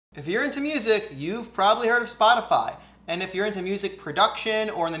If you're into music, you've probably heard of Spotify. And if you're into music production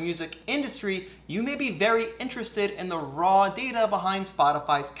or in the music industry, you may be very interested in the raw data behind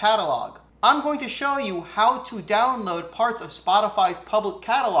Spotify's catalog. I'm going to show you how to download parts of Spotify's public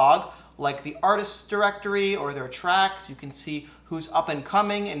catalog, like the artist's directory or their tracks. You can see who's up and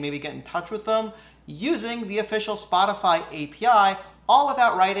coming and maybe get in touch with them using the official Spotify API, all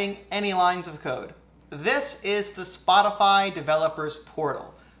without writing any lines of code. This is the Spotify Developers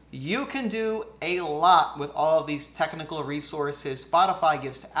Portal. You can do a lot with all of these technical resources Spotify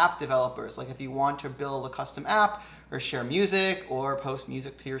gives to app developers. Like if you want to build a custom app or share music or post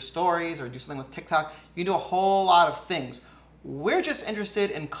music to your stories or do something with TikTok, you can do a whole lot of things. We're just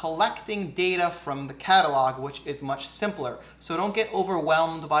interested in collecting data from the catalog, which is much simpler. So don't get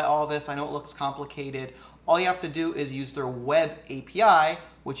overwhelmed by all this. I know it looks complicated. All you have to do is use their web API,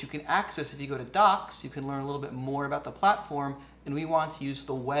 which you can access if you go to Docs. You can learn a little bit more about the platform. And we want to use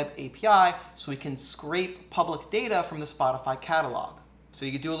the web API so we can scrape public data from the Spotify catalog. So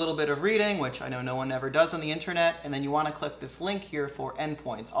you can do a little bit of reading, which I know no one ever does on the internet, and then you want to click this link here for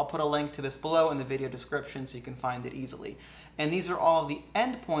endpoints. I'll put a link to this below in the video description so you can find it easily. And these are all of the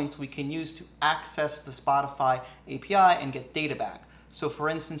endpoints we can use to access the Spotify API and get data back. So for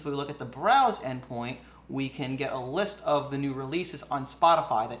instance, we look at the browse endpoint, we can get a list of the new releases on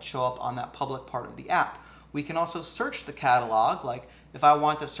Spotify that show up on that public part of the app. We can also search the catalog, like if I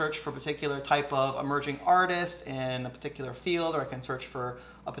want to search for a particular type of emerging artist in a particular field, or I can search for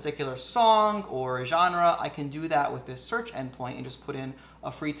a particular song or genre, I can do that with this search endpoint and just put in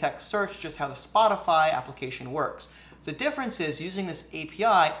a free text search, just how the Spotify application works. The difference is using this API,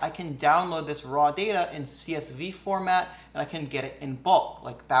 I can download this raw data in CSV format and I can get it in bulk,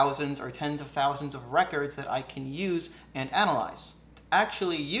 like thousands or tens of thousands of records that I can use and analyze.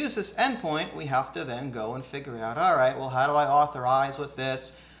 Actually use this endpoint, we have to then go and figure out, all right, well, how do I authorize with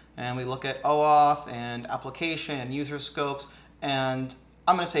this? And we look at OAuth and application and user scopes, and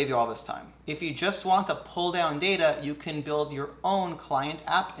I'm going to save you all this time. If you just want to pull down data, you can build your own client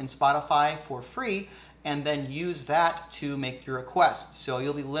app in Spotify for free and then use that to make your requests. So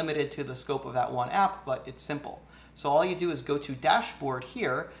you'll be limited to the scope of that one app, but it's simple. So all you do is go to Dashboard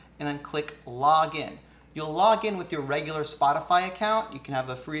here and then click Login. You'll log in with your regular Spotify account. You can have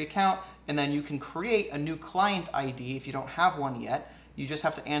a free account, and then you can create a new client ID if you don't have one yet. You just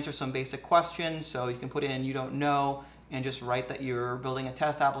have to answer some basic questions, so you can put in you don't know and just write that you're building a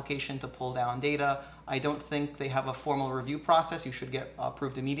test application to pull down data. I don't think they have a formal review process. You should get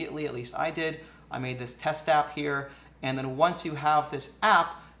approved immediately, at least I did. I made this test app here, and then once you have this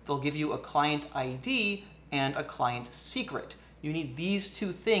app, they'll give you a client ID and a client secret. You need these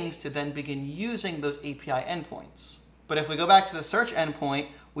two things to then begin using those API endpoints. But if we go back to the search endpoint,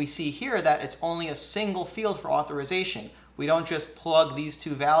 we see here that it's only a single field for authorization. We don't just plug these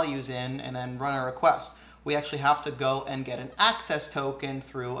two values in and then run a request. We actually have to go and get an access token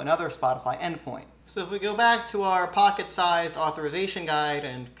through another Spotify endpoint. So if we go back to our pocket-sized authorization guide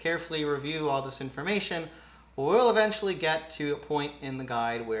and carefully review all this information, we'll eventually get to a point in the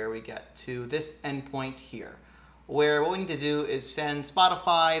guide where we get to this endpoint here, where what we need to do is send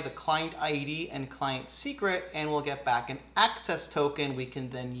Spotify the client ID and client secret, and we'll get back an access token we can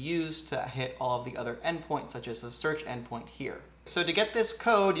then use to hit all of the other endpoints, such as the search endpoint here. So to get this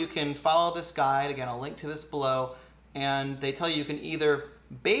code, you can follow this guide. Again, I'll link to this below, and they tell you can either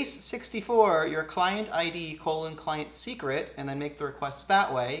base 64 your client ID colon client secret and then make the request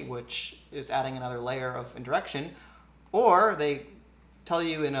that way, which is adding another layer of indirection, or they tell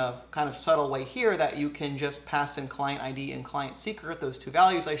you in a kind of subtle way here that you can just pass in client ID and client secret, those two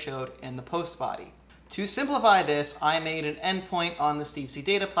values I showed in the post body. To simplify this, I made an endpoint on the Steve C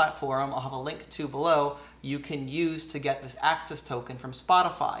Data platform. I'll have a link to below you can use to get this access token from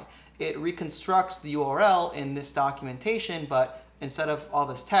Spotify. It reconstructs the URL in this documentation, but instead of all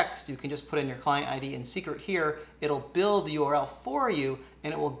this text, you can just put in your client ID and secret here. It'll build the URL for you,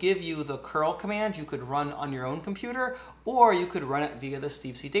 and it will give you the curl command you could run on your own computer, or you could run it via the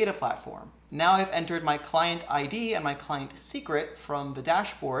Steve C Data platform. Now I've entered my client ID and my client secret from the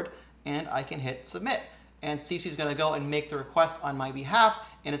dashboard, and I can hit submit. And Steve C is going to go and make the request on my behalf,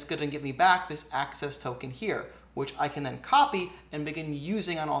 and it's going to give me back this access token here, which I can then copy and begin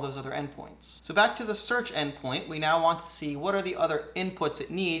using on all those other endpoints. So back to the search endpoint, we now want to see what are the other inputs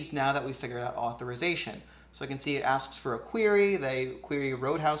it needs now that we've figured out authorization. So I can see it asks for a query, they query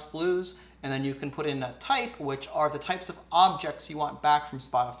Roadhouse Blues, and then you can put in a type, which are the types of objects you want back from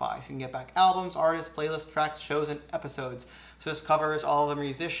Spotify. So you can get back albums, artists, playlists, tracks, shows, and episodes. So this covers all the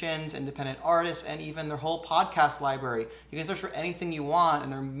musicians, independent artists, and even their whole podcast library. You can search for anything you want,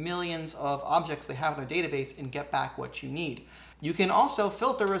 and there are millions of objects they have in their database and get back what you need. You can also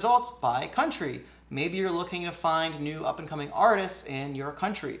filter results by country. Maybe you're looking to find new up-and-coming artists in your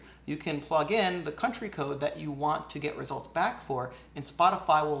country. You can plug in the country code that you want to get results back for, and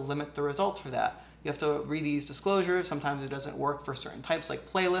Spotify will limit the results for that. You have to read these disclosures. Sometimes it doesn't work for certain types like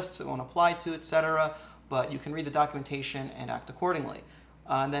playlists it won't apply to, etc. But you can read the documentation and act accordingly.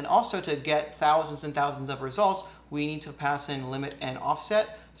 And then also to get thousands and thousands of results, we need to pass in limit and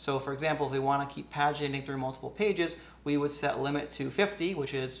offset. So for example, if we want to keep paginating through multiple pages, we would set limit to 50,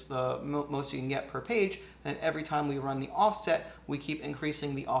 which is the most you can get per page. Then every time we run the offset, we keep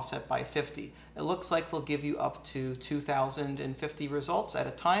increasing the offset by 50. It looks like they'll give you up to 2,050 results at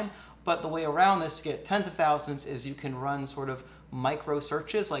a time, but the way around this to get tens of thousands is you can run sort of micro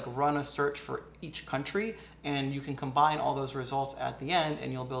searches, like run a search for each country, and you can combine all those results at the end,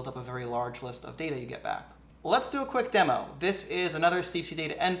 and you'll build up a very large list of data you get back. Let's do a quick demo. This is another Steve C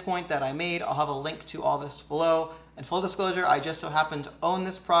Data endpoint that I made. I'll have a link to all this below. And full disclosure, I just so happen to own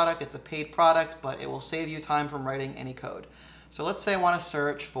this product. It's a paid product, but it will save you time from writing any code. So let's say I want to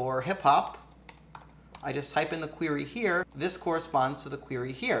search for hip hop. I just type in the query here. This corresponds to the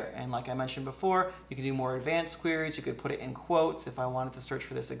query here. And like I mentioned before, you can do more advanced queries. You could put it in quotes if I wanted to search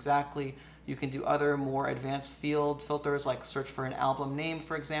for this exactly. You can do other more advanced field filters like search for an album name,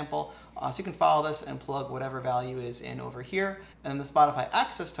 for example. So you can follow this and plug whatever value is in over here. And then the Spotify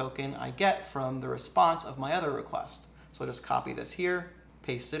access token I get from the response of my other request. So I'll just copy this here,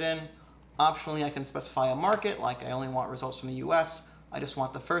 paste it in. Optionally, I can specify a market, like I only want results from the US. I just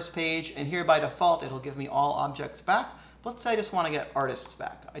want the first page, and here by default, it'll give me all objects back. But let's say I just want to get artists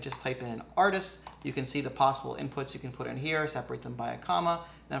back. I just type in artist. You can see the possible inputs you can put in here, separate them by a comma.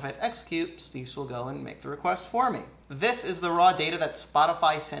 Then if I hit execute, Steve will go and make the request for me. This is the raw data that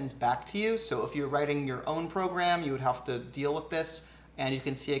Spotify sends back to you. So if you're writing your own program, you would have to deal with this. And you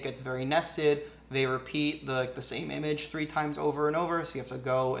can see it gets very nested. They repeat the same image 3 times over and over. So you have to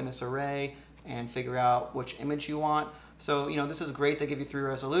go in this array and figure out which image you want. So, this is great. They give you 3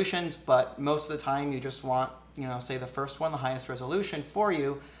 resolutions, but most of the time you just want, say the first one, the highest resolution for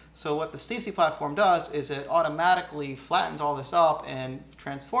you. So what the Stacey platform does is it automatically flattens all this up and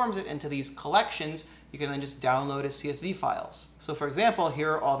transforms it into these collections. You can then just download as CSV files. So for example,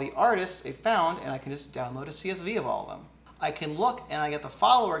 here are all the artists it found, and I can just download a CSV of all of them. I can look and I get the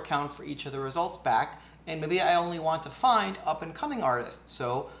follower count for each of the results back, and maybe I only want to find up-and-coming artists.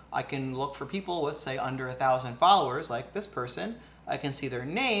 So I can look for people with, say, under 1,000 followers, like this person. I can see their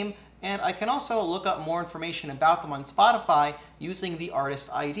name, and I can also look up more information about them on Spotify using the artist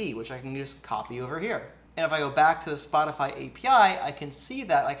ID, which I can just copy over here. And if I go back to the Spotify API, I can see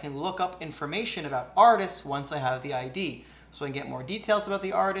that I can look up information about artists once I have the ID. So I can get more details about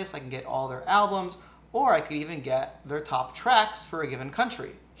the artist, I can get all their albums, or I could even get their top tracks for a given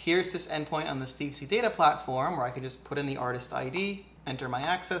country. Here's this endpoint on the Steve C Data platform where I can just put in the artist ID, enter my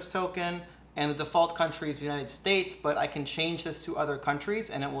access token, and the default country is the United States, but I can change this to other countries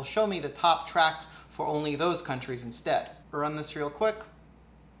and it will show me the top tracks for only those countries instead. Run this real quick,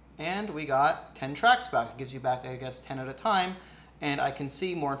 and we got 10 tracks back. It gives you back, I guess, 10 at a time, and I can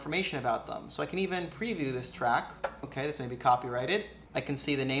see more information about them. So I can even preview this track. Okay, this may be copyrighted. I can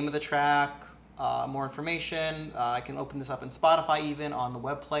see the name of the track, more information. I can open this up in Spotify even on the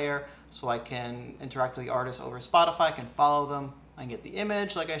web player, so I can interact with the artist over Spotify. I can follow them. I can get the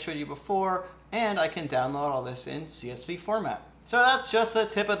image like I showed you before, and I can download all this in CSV format. So that's just the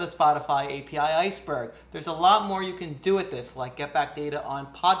tip of the Spotify API iceberg. There's a lot more you can do with this, like get back data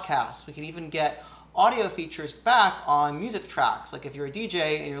on podcasts. We can even get audio features back on music tracks. Like if you're a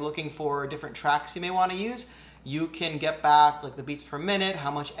DJ and you're looking for different tracks you may want to use, you can get back like the beats per minute,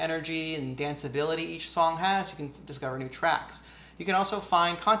 how much energy and danceability each song has. You can discover new tracks. You can also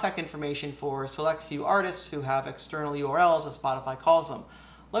find contact information for a select few artists who have external URLs, as Spotify calls them.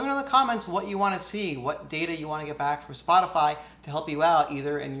 Let me know in the comments what you want to see, what data you want to get back from Spotify to help you out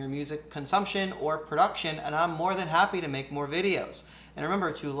either in your music consumption or production, and I'm more than happy to make more videos. And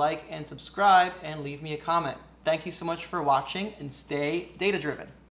remember to like and subscribe and leave me a comment. Thank you so much for watching, and stay data-driven.